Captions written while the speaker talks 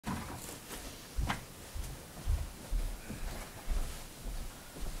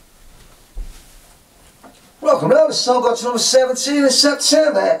Rock and roll, the song got to number 17 in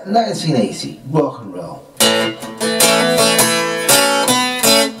September 1980. Rock and roll.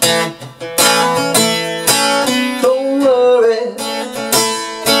 Don't worry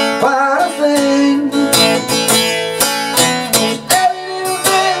about a thing. Every little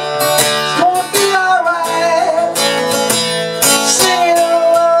thing's gonna be alright. Sing,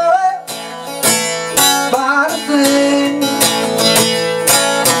 don't worry about a thing.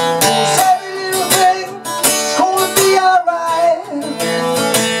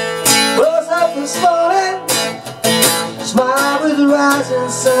 This morning, smile with the rising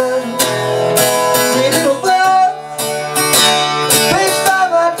sun. Three little birds pitched by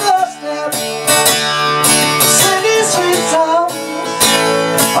my doorstep, singing sweet songs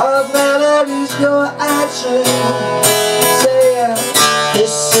of melodies go at you, saying,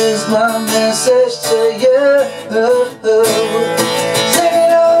 this is my message to you. Singing,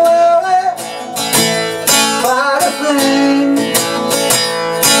 don't worry about a thing.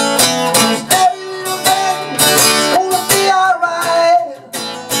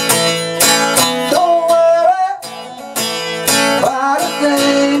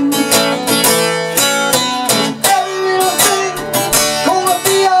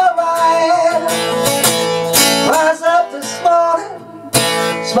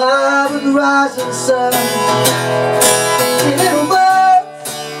 Smile with the rising sun. Three little birds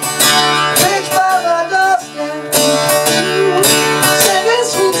pitched by my doorstep, singing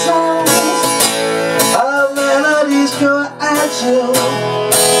sweet songs of melodies grow at you,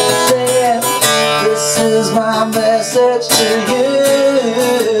 saying, this is my message to you.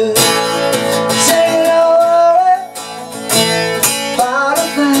 Saying, don't worry about a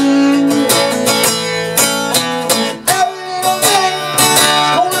thing.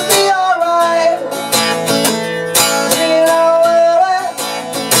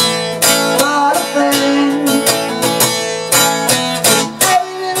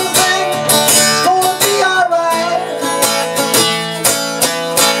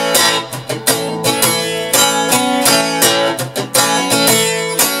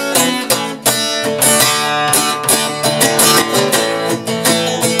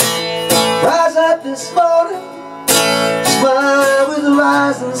 This morning, smile with the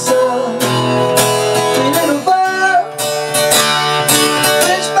rising sun. Three little birds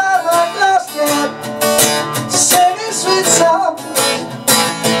pitched by my doorstep, singing sweet songs,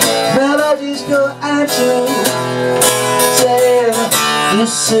 melodies go at you, saying,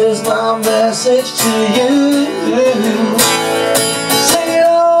 this is my message to you. Singing,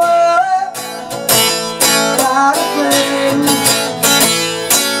 don't worry about a thing.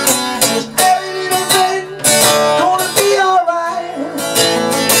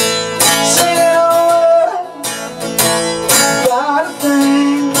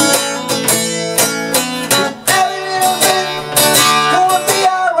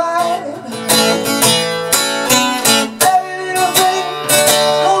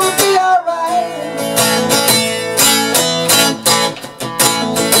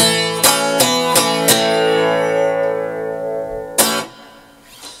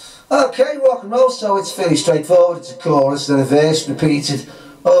 Okay, rock and roll, so it's fairly straightforward. It's a chorus and a verse repeated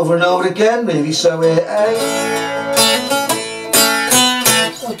over and over again, really. So I'll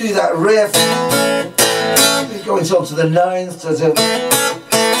do that riff. We're going on to the 9th.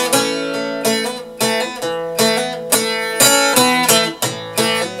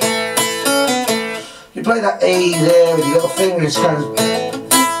 You play that A there with your little finger. It's kind of,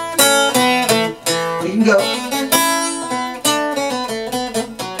 you can go.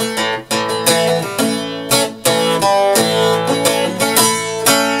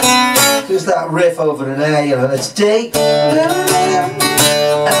 That riff over an A, you know, and it's D, and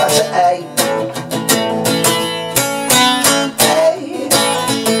that's an A.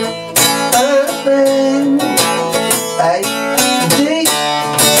 A, D,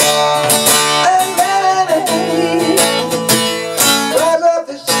 and then an A. Rise up,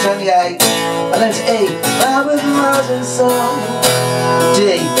 it's just on the A, and then it's E. Now with the rising sun, D.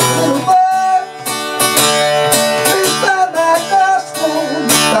 Little bird, it's by my doorstep.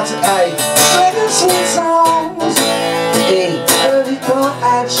 That's an A. Sweet songs, E, early call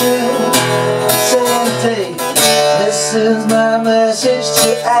at you, saying D, this is my message to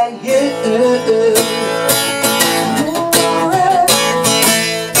you.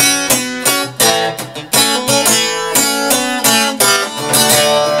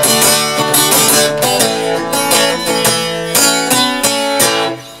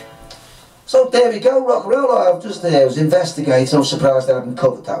 So there we go, rock and roll. I was investigating. I was surprised I hadn't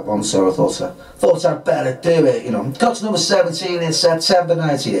covered that one, so I thought I'd better do it. You know, got to number 17 in September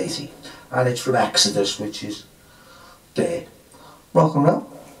 1980. and it's from Exodus, which is there. Rock and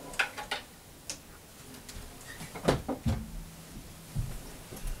roll.